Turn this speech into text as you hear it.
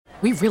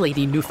We really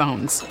need new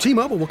phones.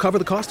 T-Mobile will cover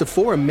the cost of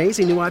 4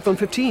 amazing new iPhone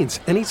 15s,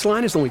 and each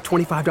line is only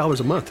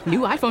 $25 a month. New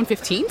iPhone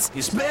 15s?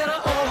 It's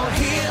better over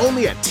here.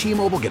 Only at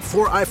T-Mobile, get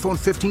 4 iPhone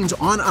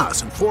 15s on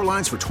us and 4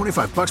 lines for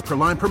 $25 per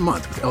line per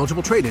month with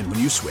eligible trade-in when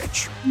you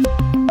switch.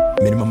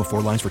 Minimum of 4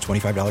 lines for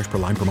 $25 per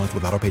line per month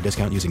with autopay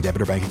discount using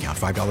debit or bank account.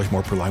 $5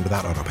 more per line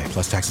without autopay,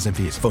 plus taxes and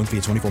fees. Phone fee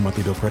at 24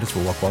 monthly bill credits for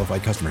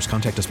well-qualified customers.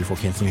 Contact us before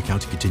canceling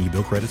account to continue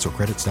bill credits or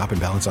credit stop and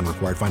balance on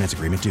required finance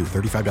agreement due.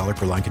 $35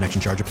 per line connection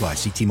charge applies.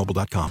 See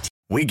T-Mobile.com.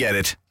 We get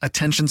it.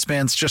 Attention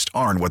spans just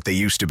aren't what they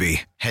used to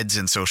be. Heads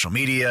in social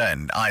media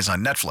and eyes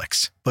on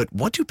Netflix. But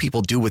what do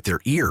people do with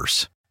their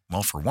ears?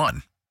 Well, for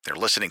one, they're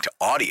listening to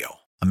audio.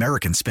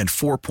 Americans spend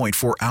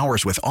 4.4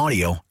 hours with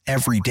audio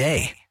every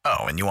day.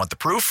 Oh, and you want the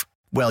proof?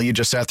 Well, you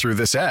just sat through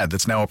this ad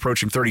that's now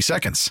approaching 30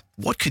 seconds.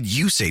 What could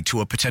you say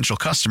to a potential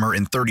customer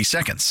in 30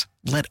 seconds?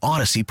 Let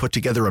Odyssey put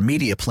together a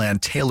media plan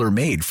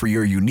tailor-made for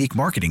your unique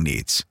marketing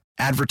needs.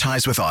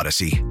 Advertise with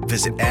Odyssey.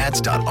 Visit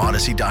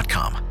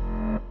ads.odyssey.com.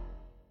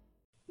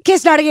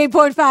 Kiss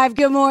 98.5,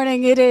 good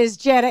morning. It is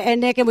Jenna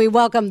and Nick, and we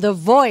welcome the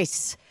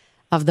voice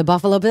of the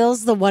Buffalo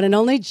Bills, the one and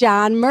only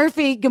John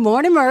Murphy. Good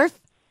morning, Murph.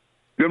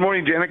 Good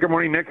morning, Janet. Good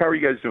morning, Nick. How are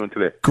you guys doing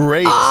today?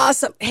 Great.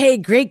 Awesome. Hey,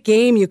 great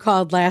game you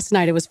called last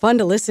night. It was fun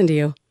to listen to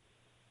you.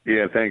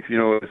 Yeah, thanks. You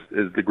know,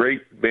 as the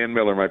great Van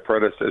Miller, my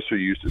predecessor,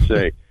 used to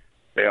say,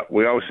 yeah,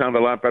 we always sound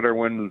a lot better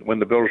when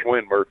the Bills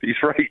win, Murph. He's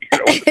right. You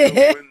know, when the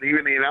Bills win,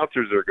 even the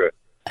announcers are good.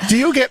 Do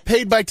you get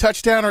paid by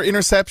touchdown or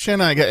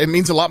interception? It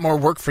means a lot more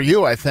work for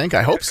you, I think.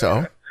 I hope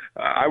so.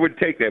 I would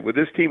take that. With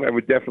this team, I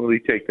would definitely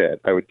take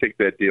that. I would take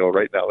that deal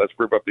right now. Let's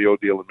rip up the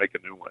old deal and make a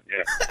new one.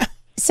 Yeah.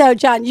 So,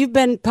 John, you've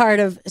been part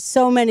of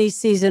so many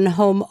season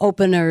home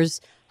openers.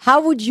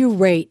 How would you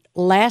rate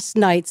last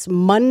night's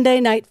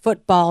Monday Night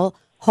Football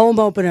home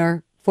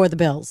opener for the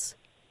Bills?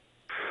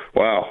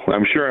 Wow.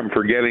 I'm sure I'm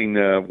forgetting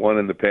one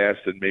in the past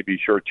and maybe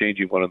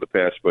shortchanging one in the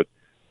past, but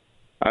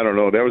I don't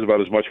know. That was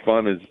about as much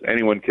fun as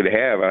anyone could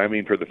have. I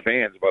mean, for the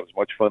fans, about as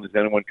much fun as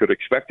anyone could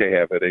expect to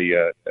have at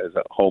as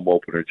a home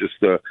opener.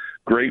 Just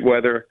great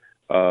weather,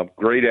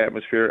 great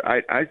atmosphere.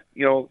 I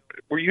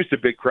we're used to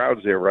big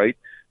crowds there, right?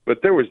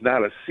 But there was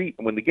not a seat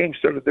when the game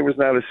started. There was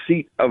not a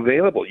seat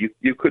available.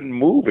 You couldn't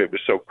move. It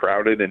was so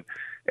crowded, and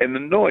the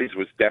noise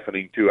was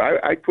deafening too.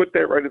 I put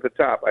that right at the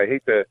top. I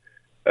hate to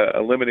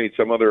eliminate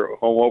some other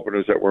home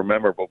openers that were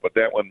memorable, but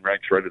that one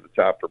ranks right at the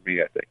top for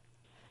me, I think.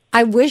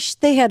 I wish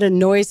they had a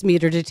noise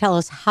meter to tell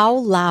us how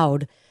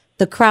loud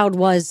the crowd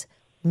was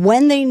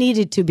when they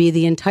needed to be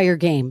the entire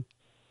game.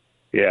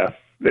 Yeah,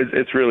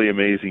 it's really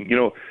amazing. You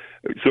know,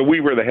 so we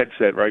wear the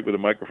headset, right, with a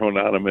microphone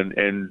on them,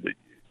 and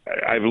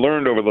I've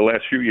learned over the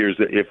last few years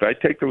that if I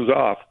take those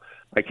off,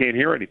 I can't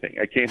hear anything.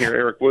 I can't hear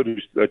Eric Wood,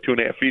 who's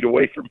 2.5 feet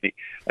away from me.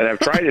 And I've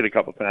tried it a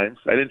couple times.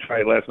 I didn't try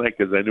it last night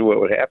because I knew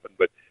what would happen,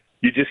 but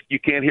you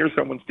can't hear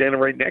someone standing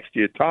right next to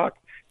you talk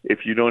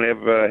if you don't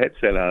have a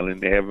headset on and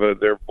they have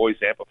their voice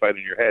amplified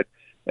in your head.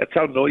 That's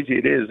how noisy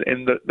it is.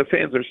 And the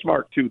fans are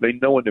smart, too. They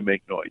know when to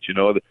make noise. You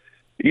know,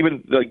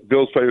 even like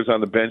Bills players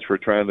on the bench were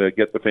trying to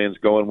get the fans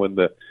going when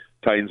the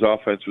Titans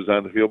offense was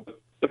on the field. But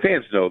the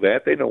fans know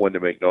that. They know when to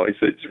make noise.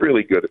 It's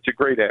really good. It's a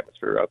great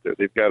atmosphere out there.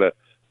 They've got an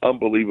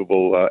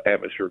unbelievable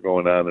atmosphere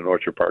going on in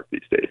Orchard Park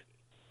these days.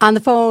 On the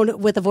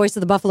phone with the voice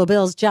of the Buffalo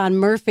Bills, John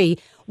Murphy.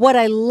 What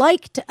I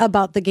liked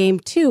about the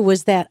game, too,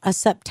 was that a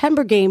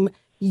September game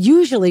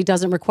usually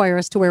doesn't require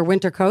us to wear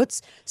winter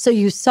coats. So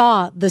you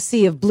saw the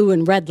sea of blue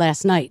and red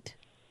last night.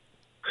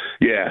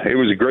 Yeah, it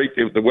was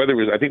the weather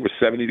was, I think it was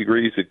 70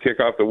 degrees at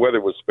kickoff. The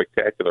weather was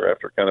spectacular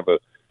after kind of a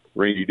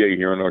rainy day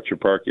here in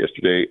Orchard Park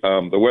yesterday.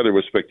 The weather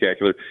was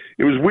spectacular.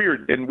 It was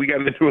weird, and we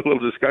got into a little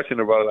discussion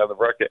about it on the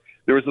broadcast.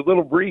 There was a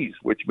little breeze,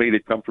 which made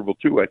it comfortable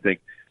too, I think.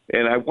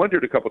 And I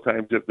wondered a couple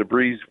times if the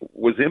breeze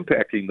was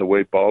impacting the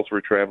way balls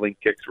were traveling,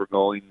 kicks were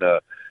going,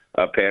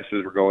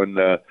 passes were going.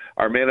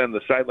 Our man on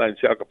the sideline,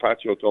 Sal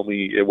Capaccio, told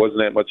me it wasn't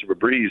that much of a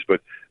breeze, but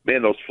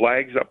man, those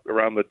flags up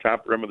around the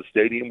top rim of the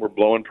stadium were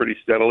blowing pretty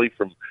steadily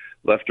from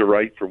left to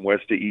right, from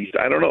west to east.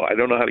 I don't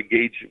know how to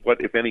gauge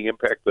what, if any,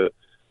 impact the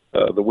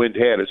wind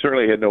had. It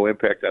certainly had no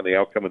impact on the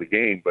outcome of the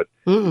game, but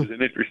it was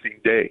an interesting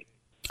day.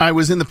 I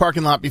was in the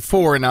parking lot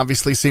before and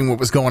obviously seeing what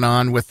was going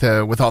on with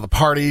all the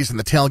parties and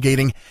the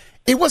tailgating.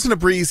 It wasn't a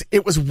breeze.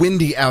 It was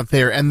windy out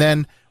there. And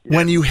then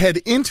when you head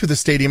into the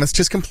stadium, it's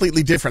just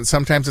completely different.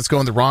 Sometimes it's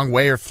going the wrong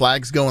way or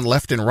flags going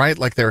left and right.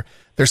 Like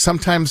there's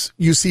sometimes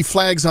you see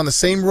flags on the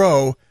same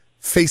row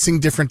facing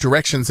different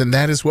directions, and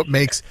that is what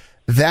makes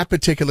that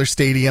particular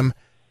stadium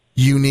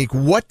unique.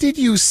 What did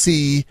you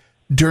see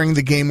during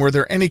the game? Were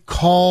there any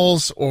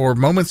calls or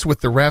moments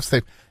with the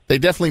refs? They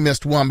definitely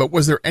missed one, but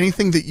was there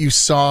anything that you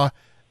saw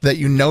that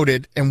you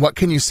noted, and what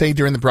can you say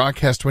during the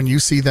broadcast when you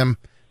see them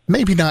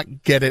maybe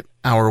not get it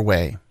our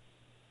way?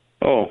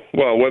 Oh,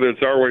 well, whether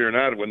it's our way or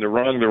not, when they're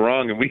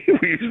wrong, and we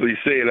usually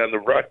say it on the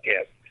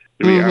broadcast,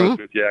 to be honest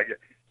with you.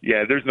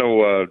 Yeah, there's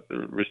no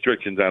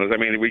restrictions on us. I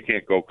mean, we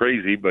can't go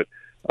crazy, but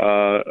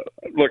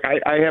look,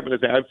 I happen to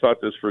think, I've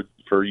thought this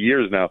for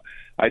years now.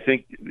 I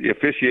think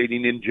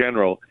officiating in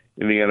general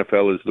in the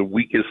NFL is the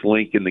weakest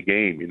link in the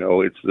game.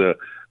 It's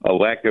a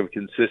lack of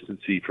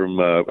consistency from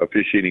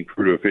officiating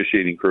crew to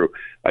officiating crew.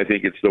 I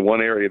think it's the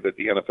one area that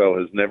the NFL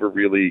has never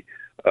really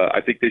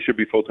I think they should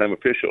be full-time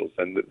officials,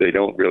 and they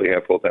don't really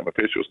have full-time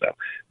officials now.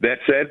 That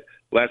said,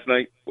 last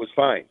night was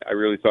fine. I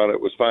really thought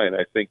it was fine.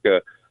 I think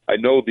I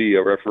know the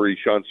referee,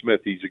 Sean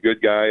Smith. He's a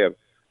good guy. I've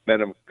met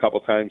him a couple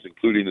times,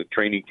 including the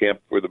training camp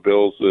for the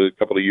Bills a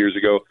couple of years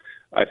ago.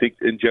 I think,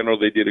 in general,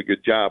 they did a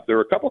good job. There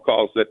were a couple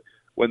calls that,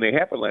 when they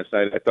happened last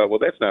night, I thought, well,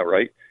 that's not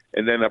right.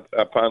 And then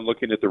upon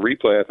looking at the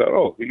replay, I thought,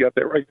 oh, he got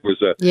that right. It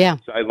was a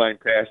sideline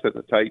pass that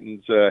the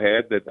Titans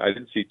had that I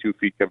didn't see 2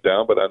 feet come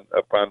down, but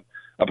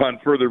upon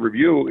further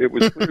review, it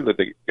was clear that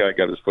the guy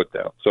got his foot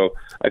down. So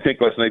I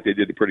think last night they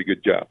did a pretty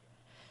good job.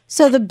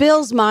 So the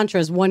Bills' mantra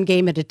is one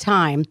game at a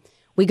time.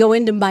 We go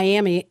into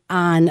Miami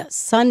on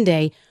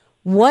Sunday.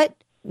 What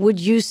would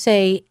you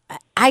say?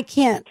 I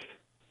can't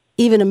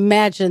even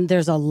imagine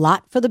there's a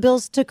lot for the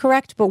Bills to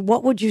correct, but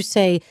what would you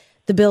say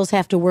the Bills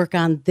have to work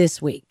on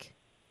this week?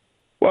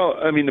 Well,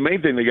 I mean, the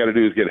main thing they got to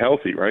do is get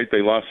healthy, right?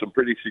 They lost some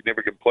pretty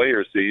significant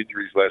players to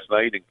injuries last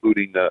night,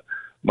 including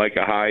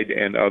Micah Hyde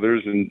and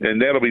others,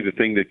 and that'll be the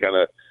thing that kind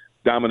of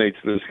dominates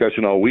the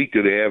discussion all week.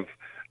 Do they have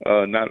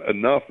not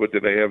enough, but do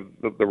they have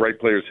the right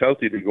players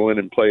healthy to go in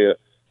and play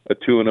a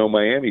 2-0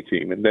 Miami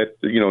team? And that,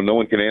 no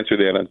one can answer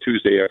that on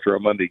Tuesday after a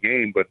Monday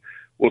game, but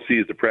we'll see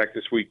as the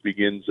practice week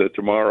begins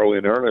tomorrow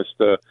in earnest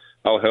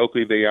how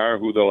healthy they are,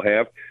 who they'll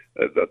have.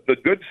 The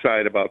good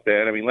side about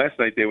that, I mean, last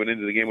night they went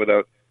into the game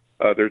without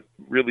their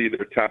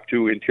top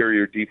 2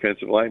 interior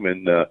defensive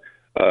linemen.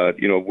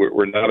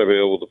 Were not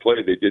available to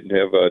play. They didn't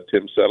have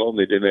Tim Settle, and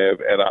they didn't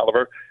have Ed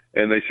Oliver,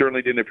 and they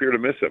certainly didn't appear to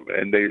miss him.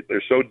 And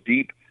they're so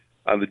deep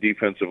on the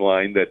defensive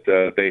line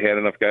that they had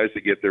enough guys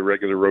to get their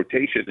regular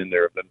rotation in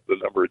there, the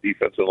number of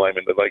defensive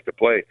linemen that like to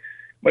play.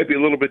 Might be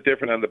a little bit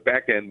different on the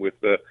back end with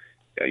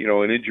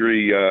an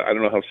injury. I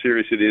don't know how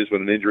serious it is,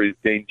 but an injury to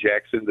Dane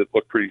Jackson that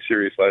looked pretty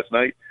serious last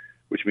night,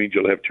 which means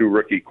you'll have 2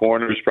 rookie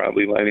corners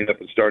probably lining up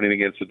and starting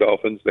against the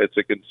Dolphins. That's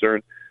a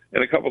concern.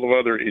 And a couple of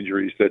other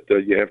injuries that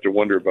you have to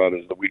wonder about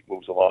as the week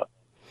moves along.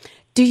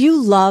 Do you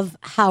love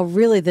how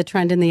really the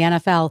trend in the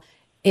NFL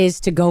is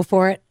to go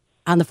for it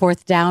on the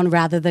 4th down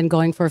rather than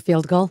going for a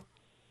field goal?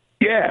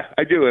 Yeah,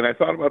 I do. And I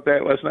thought about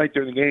that last night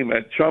during the game.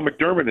 Sean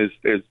McDermott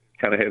has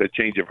kind of had a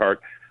change of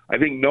heart. I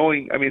think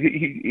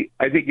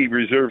I think he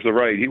reserves the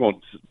right. He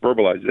won't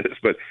verbalize this,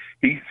 but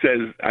he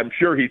says, I'm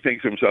sure he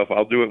thinks to himself,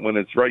 I'll do it when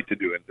it's right to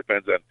do it. It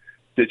depends on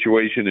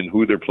situation and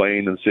who they're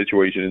playing and the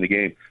situation in the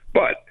game.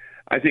 But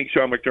I think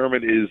Sean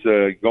McDermott is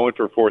going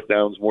for 4th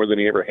downs more than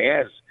he ever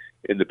has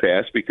in the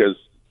past because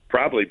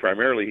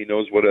primarily he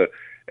knows what a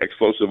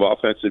explosive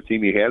offensive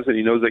team he has, and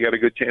he knows they got a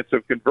good chance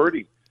of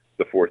converting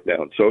the 4th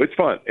down. So it's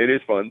fun. It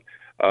is fun.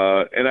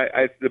 And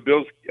the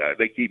Bills,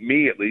 they keep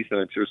me at least, and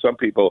I'm sure some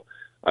people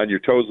on your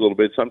toes a little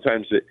bit.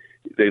 Sometimes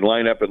they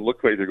line up and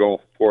look like they're going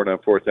for it on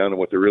 4th down, and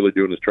what they're really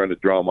doing is trying to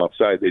draw them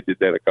offside. They did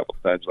that a couple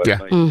of times last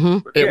night.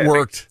 Mm-hmm. It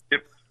worked.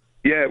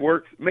 It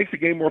works. It makes the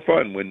game more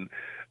fun when,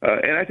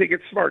 and I think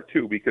it's smart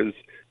too because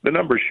the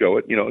numbers show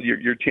it.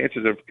 Your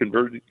chances of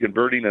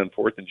converting on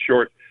 4th and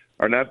short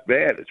are not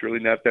bad. It's really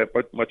not that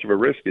much of a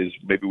risk as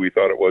maybe we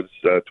thought it was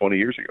 20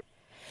 years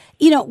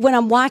ago. When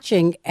I'm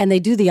watching and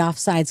they do the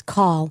offsides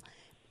call,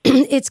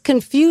 it's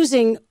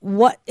confusing.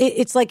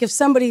 It's like if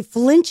somebody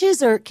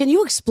flinches, or can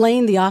you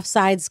explain the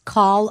offsides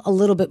call a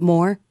little bit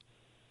more?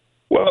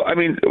 Well, I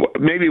mean,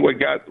 maybe what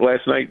got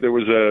last night, there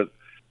was a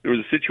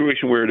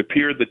situation where it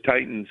appeared the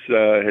Titans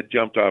had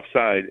jumped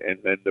offside, and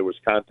then there was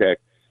contact,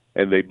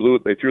 and they blew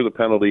it. They threw the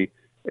penalty,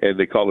 and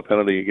they called the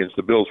penalty against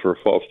the Bills for a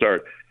false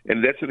start.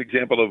 And that's an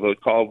example of a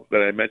call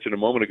that I mentioned a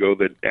moment ago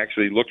that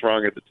actually looked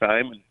wrong at the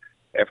time, and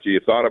after you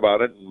thought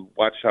about it and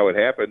watched how it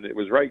happened, it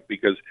was right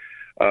because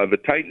the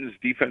Titans'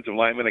 defensive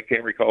lineman, I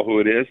can't recall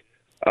who it is,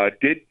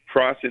 did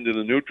cross into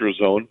the neutral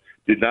zone,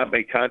 did not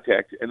make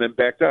contact, and then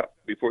backed up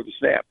before the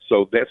snap.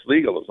 So that's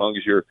legal as long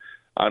as you're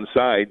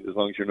onside, as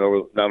long as you're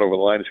not over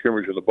the line of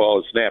scrimmage when the ball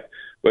is snapped.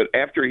 But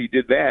after he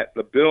did that,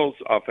 the Bills'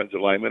 offensive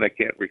lineman, I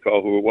can't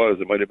recall who it was,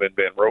 it might have been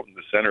Van Roten,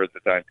 the center at the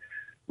time,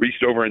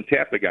 reached over and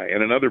tapped the guy,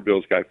 and another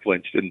Bills guy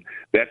flinched, and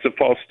that's a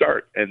false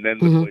start. And then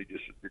the play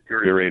just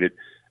deteriorated.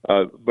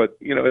 But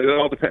it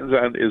all depends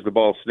on, is the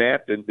ball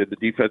snapped and did the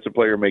defensive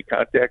player make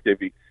contact? If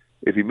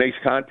he makes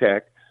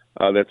contact,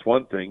 that's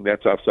one thing.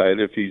 That's offside.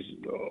 If he's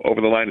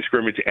over the line of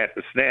scrimmage at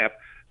the snap,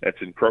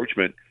 that's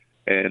encroachment.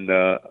 And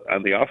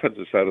on the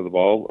offensive side of the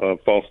ball,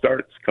 false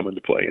starts come into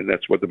play, and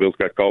that's what the Bills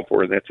got called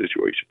for in that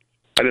situation.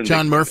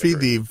 John Murphy,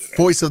 the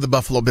voice of the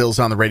Buffalo Bills,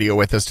 on the radio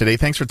with us today.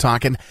 Thanks for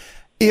talking.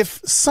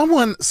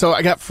 So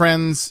I got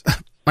friends,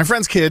 my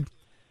friend's kid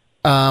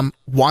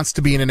wants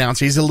to be an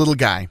announcer. He's a little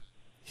guy.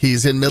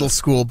 He's in middle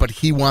school, but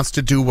he wants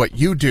to do what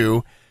you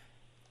do.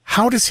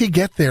 How does he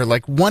get there?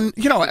 At one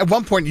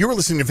point you were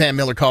listening to Van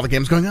Miller call the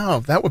games going, oh,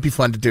 that would be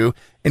fun to do.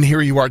 And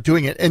here you are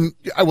doing it. And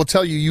I will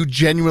tell you, you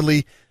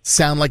genuinely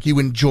sound like you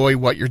enjoy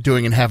what you're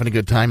doing and having a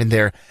good time in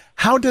there.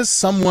 How does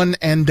someone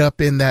end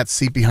up in that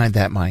seat behind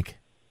that mic?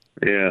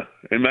 Yeah.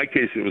 In my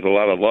case, it was a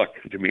lot of luck,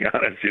 to be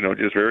honest.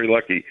 Just very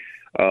lucky.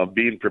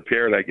 Being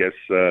prepared, I guess,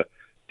 to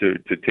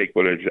take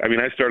what I mean,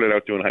 I started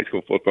out doing high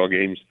school football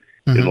games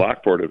in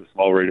Lockport at a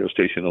small radio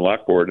station in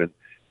Lockport, and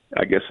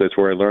I guess that's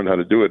where I learned how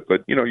to do it.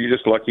 But, you're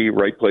just lucky,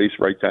 right place,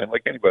 right time,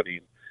 like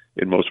anybody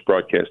in most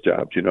broadcast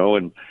jobs,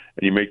 and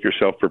you make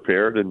yourself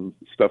prepared and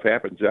stuff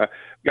happens.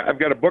 I've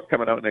got a book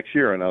coming out next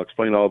year, and I'll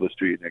explain all this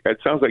to you, Nick. It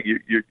sounds like you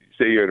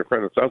say you're a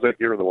friend. It sounds like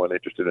you're the one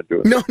interested in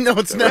doing it. No,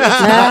 it's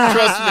not.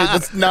 Trust me,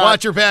 that's not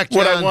Watch your back,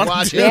 what I John. want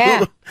Watch to do.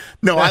 it.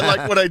 No, I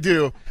like what I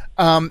do.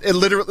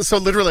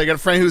 Literally, I got a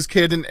friend who's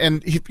kid,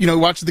 and he,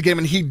 watches the game,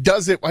 and he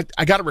does it.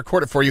 I got to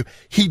record it for you.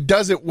 He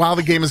does it while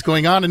the game is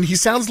going on, and he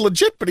sounds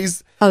legit, but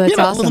he's that's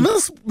a awesome.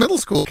 little middle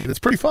school kid. It's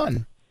pretty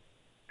fun.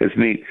 It's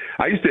neat.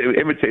 I used to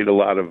imitate a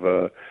lot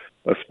of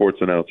sports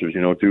announcers,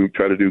 to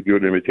try to do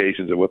good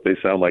imitations of what they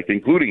sound like,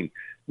 including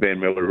Van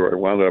Miller, who I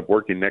wound up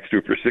working next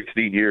to for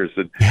 16 years.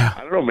 And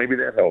I don't know, maybe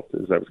that helped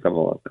as I was coming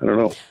along. I don't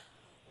know.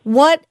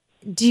 What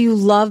do you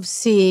love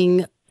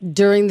seeing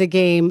during the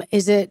game?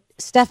 Is it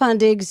Stefon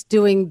Diggs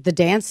doing the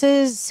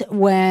dances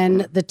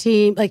when the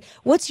team,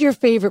 what's your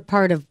favorite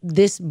part of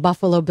this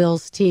Buffalo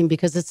Bills team?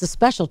 Because it's a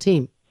special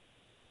team.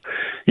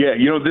 Yeah,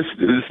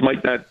 this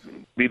might not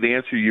be the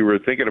answer you were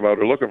thinking about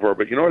or looking for,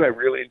 but you know what I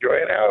really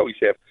enjoy, and I always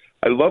have?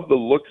 I love the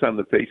looks on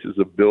the faces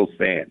of Bills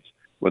fans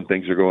when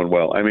things are going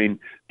well. I mean,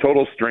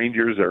 total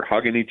strangers are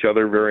hugging each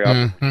other very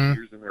often, with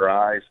tears in their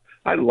eyes.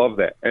 I love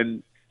that.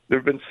 And there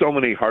have been so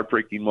many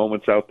heartbreaking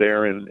moments out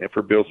there, and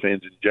for Bills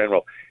fans in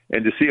general.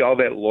 And to see all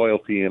that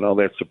loyalty and all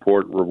that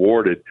support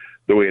rewarded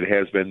the way it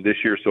has been this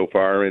year so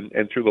far and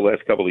through the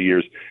last couple of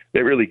years,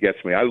 that really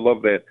gets me. I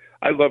love that.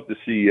 I love to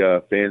see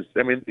fans.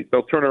 I mean,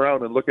 they'll turn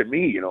around and look at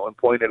me, and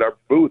point at our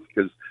booth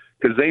because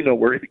they know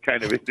we're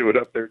kind of into it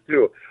up there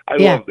too. I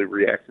love the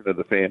reaction of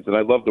the fans, and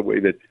I love the way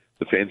that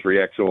the fans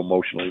react so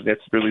emotionally.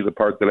 That's really the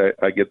part that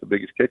I get the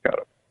biggest kick out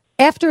of.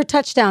 After a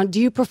touchdown, do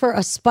you prefer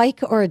a spike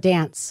or a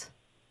dance?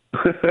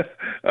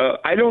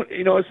 I don't.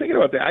 I was thinking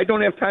about that. I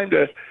don't have time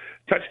to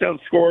touchdown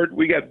scored.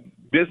 We got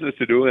business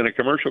to do and a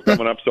commercial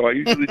coming up, so I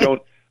usually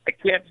don't. I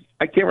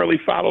can't really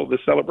follow the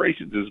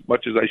celebrations as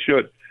much as I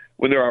should.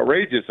 When they're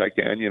outrageous, I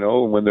can,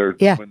 when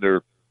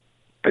they're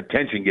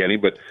attention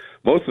getting, but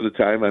most of the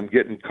time I'm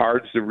getting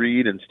cards to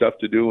read and stuff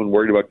to do and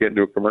worried about getting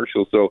to a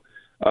commercial. So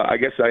I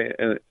guess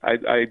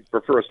I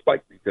prefer a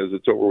spike because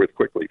it's over with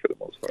quickly for the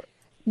most part.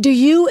 Do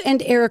you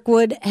and Eric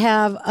Wood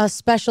have a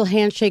special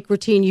handshake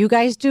routine you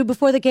guys do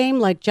before the game,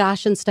 like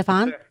Josh and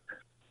Stefon?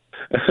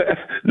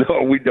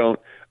 No, we don't.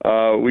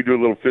 We do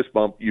a little fist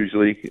bump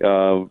usually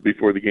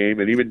before the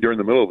game, and even during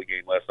the middle of the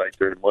game last night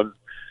during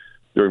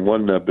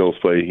one Bills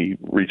play, he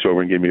reached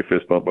over and gave me a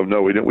fist bump. But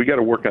no, we don't. We got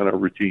to work on our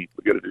routine.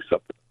 We got to do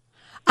something.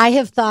 I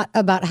have thought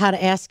about how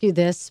to ask you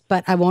this,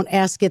 but I won't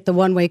ask it the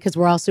one way because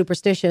we're all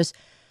superstitious.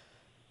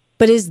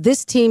 But is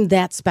this team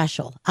that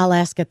special? I'll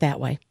ask it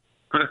that way.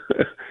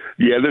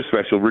 Yeah, they're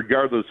special.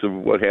 Regardless of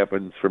what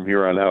happens from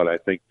here on out, I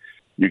think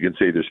you can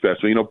say they're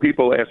special.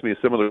 People ask me a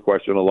similar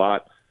question a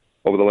lot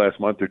over the last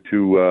month or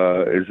two.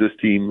 Is this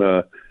team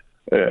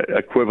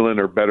equivalent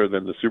or better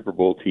than the Super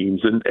Bowl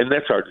teams? And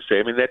that's hard to say.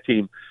 I mean, that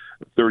team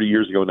 30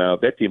 years ago now,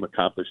 that team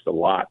accomplished a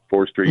lot,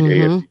 4 straight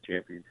AFC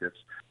championships.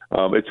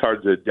 It's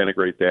hard to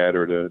denigrate that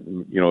or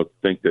to,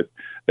 think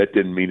that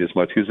didn't mean as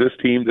much because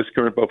this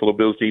current Buffalo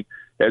Bills team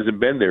hasn't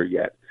been there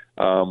yet.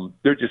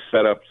 They're just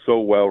set up so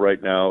well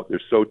right now.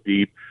 They're so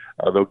deep.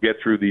 They'll get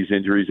through these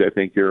injuries, I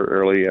think, here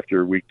early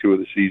after week 2 of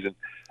the season.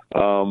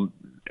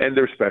 And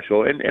they're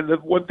special. And the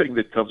one thing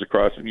that comes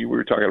across, and I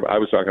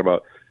was talking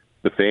about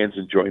the fans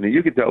enjoying it.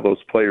 You can tell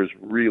those players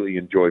really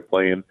enjoy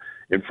playing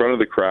in front of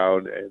the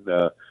crowd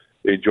and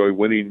they enjoy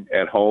winning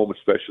at home,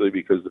 especially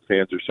because the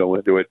fans are so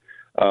into it.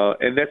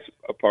 And that's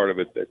a part of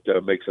it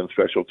that makes them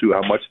special, too,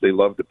 how much they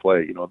love to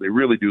play. They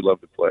really do love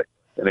to play,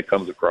 and it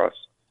comes across.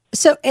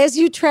 So as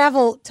you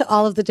travel to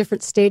all of the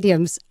different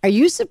stadiums, are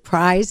you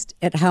surprised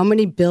at how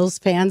many Bills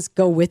fans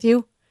go with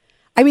you?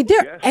 I mean,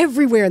 they're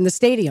everywhere in the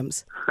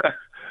stadiums.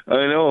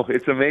 I know.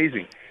 It's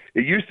amazing.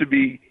 It used to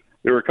be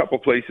there were a couple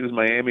places,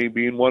 Miami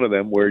being one of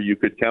them, where you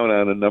could count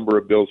on a number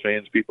of Bills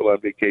fans, people on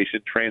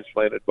vacation,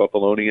 transplanted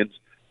Buffalonians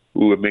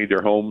who have made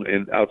their home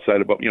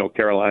outside of,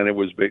 Carolina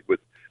was big with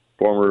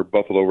former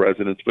Buffalo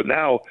residents. But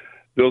now,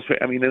 Bills fans,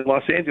 in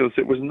Los Angeles,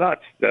 it was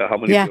nuts how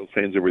many Bills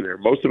fans were there.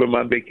 Most of them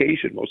on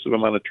vacation, most of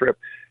them on a trip.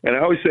 And I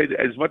always say,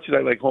 as much as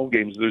I like home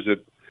games, there's a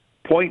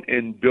point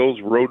in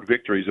Bills' road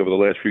victories over the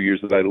last few years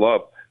that I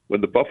love.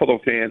 When the Buffalo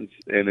fans,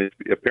 and it's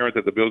apparent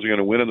that the Bills are going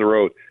to win on the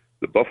road,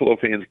 the Buffalo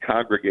fans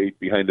congregate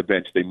behind the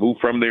bench. They move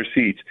from their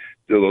seats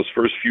to those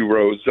first few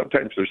rows.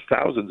 Sometimes there's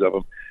thousands of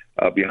them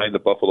behind the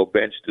Buffalo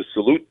bench to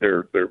salute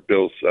their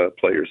Bills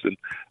players. And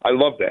I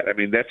love that.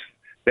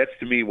 That's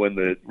to me when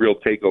the real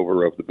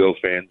takeover of the Bills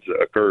fans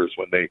occurs,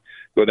 when they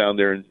go down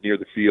there near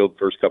the field,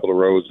 first couple of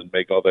rows, and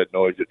make all that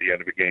noise at the end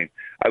of the game.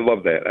 I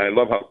love that. I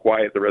love how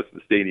quiet the rest of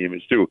the stadium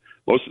is, too.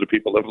 Most of the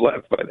people have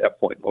left by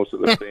that point, most of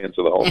the fans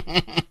of the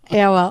home.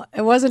 Yeah, well,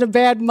 it wasn't a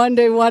bad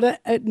Monday one,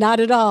 not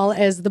at all,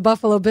 as the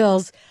Buffalo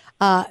Bills.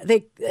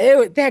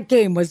 That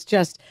game was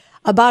just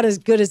about as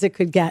good as it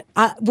could get.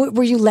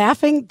 Were you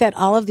laughing that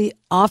all of the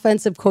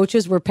offensive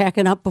coaches were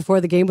packing up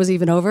before the game was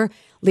even over,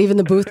 leaving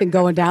the booth and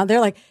going down? They're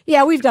like,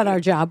 yeah, we've done our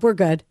job. We're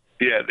good.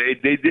 Yeah,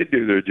 they did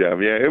do their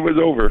job. Yeah, it was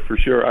over for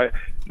sure. I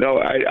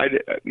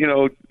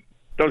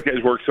those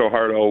guys worked so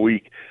hard all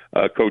week,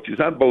 coaches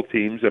on both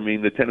teams. I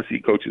mean, the Tennessee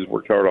coaches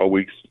worked hard all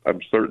week, I'm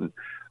certain.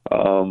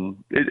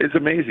 It's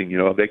amazing,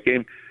 that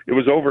game, it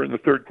was over in the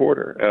third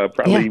quarter.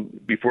 Probably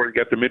before it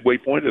got to midway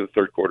point of the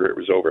third quarter, it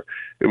was over.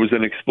 It was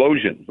an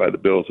explosion by the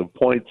Bills of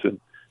points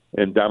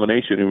and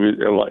domination. It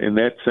was, in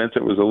that sense,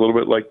 it was a little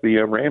bit like the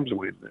Rams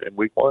win in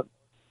week 1.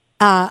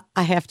 I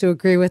have to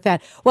agree with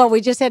that. Well, we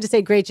just had to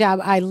say great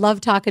job. I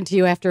love talking to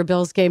you after a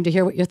Bills game to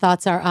hear what your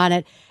thoughts are on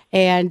it.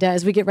 And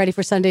as we get ready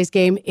for Sunday's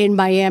game in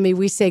Miami,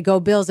 we say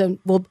go Bills, and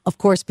we'll, of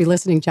course, be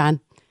listening,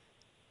 John.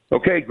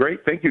 Okay,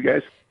 great. Thank you,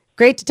 guys.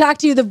 Great to talk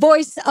to you. The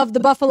voice of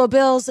the Buffalo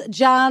Bills,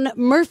 John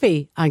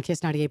Murphy, on KISS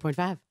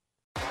 98.5.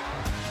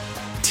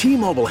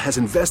 T-Mobile has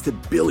invested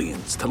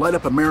billions to light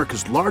up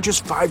America's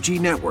largest 5G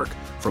network,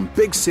 from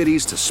big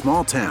cities to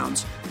small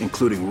towns,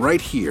 including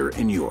right here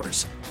in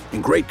yours.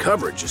 And great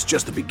coverage is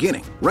just the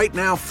beginning. Right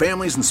now,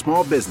 families and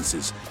small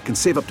businesses can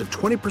save up to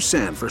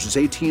 20% versus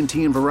AT&T and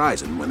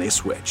Verizon when they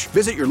switch.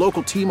 Visit your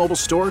local T-Mobile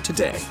store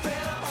today.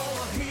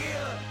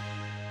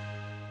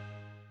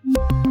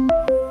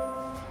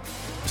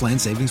 Plan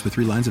savings with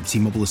 3 lines of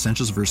T-Mobile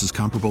Essentials versus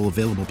comparable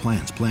available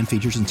plans. Plan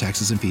features and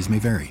taxes and fees may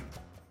vary.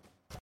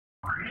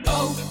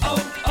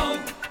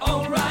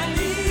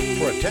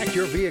 Protect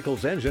your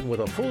vehicle's engine with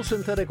a full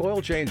synthetic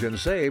oil change and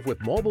save with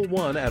Mobil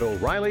 1 at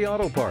O'Reilly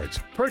Auto Parts.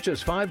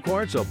 Purchase 5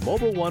 quarts of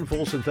Mobil 1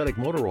 full synthetic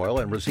motor oil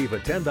and receive a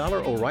 $10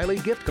 O'Reilly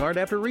gift card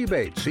after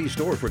rebate. See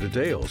store for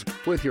details.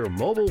 With your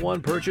Mobil 1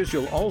 purchase,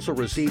 you'll also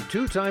receive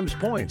 2 times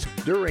points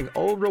during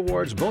O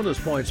Rewards Bonus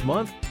Points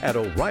Month at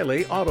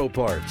O'Reilly Auto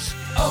Parts.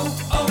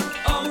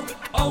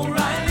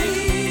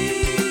 O'Reilly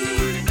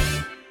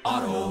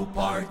Auto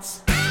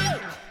Parts.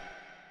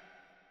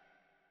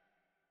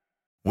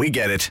 We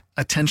get it.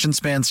 Attention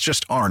spans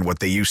just aren't what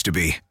they used to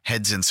be.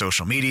 Heads in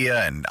social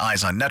media and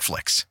eyes on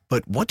Netflix.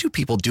 But what do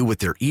people do with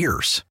their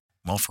ears?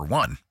 Well, for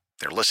one,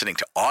 they're listening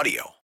to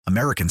audio.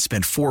 Americans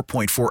spend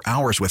 4.4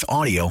 hours with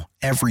audio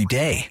every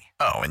day.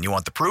 Oh, and you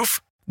want the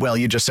proof? Well,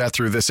 you just sat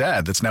through this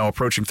ad that's now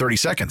approaching 30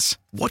 seconds.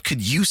 What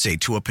could you say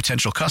to a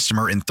potential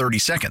customer in 30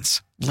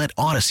 seconds? Let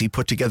Odyssey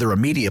put together a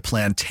media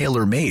plan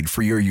tailor-made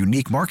for your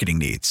unique marketing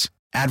needs.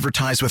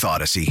 Advertise with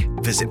Odyssey.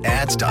 Visit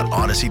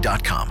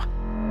ads.odyssey.com.